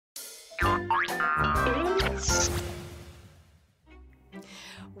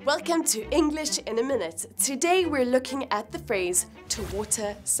Welcome to English in a Minute. Today we're looking at the phrase to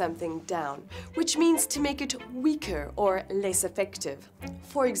water something down, which means to make it weaker or less effective.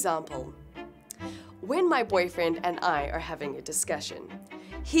 For example, when my boyfriend and I are having a discussion,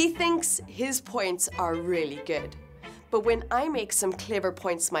 he thinks his points are really good. But when I make some clever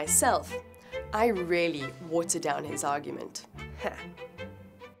points myself, I really water down his argument.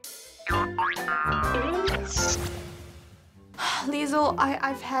 Liesel,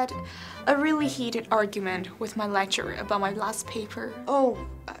 I've had a really heated argument with my lecturer about my last paper. Oh,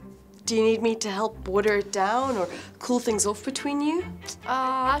 do you need me to help water it down or cool things off between you?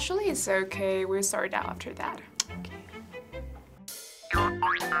 Actually it's okay. We'll sort it out after that. Okay.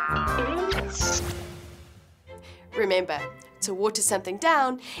 Remember, to water something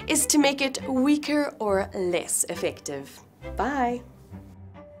down is to make it weaker or less effective. Bye.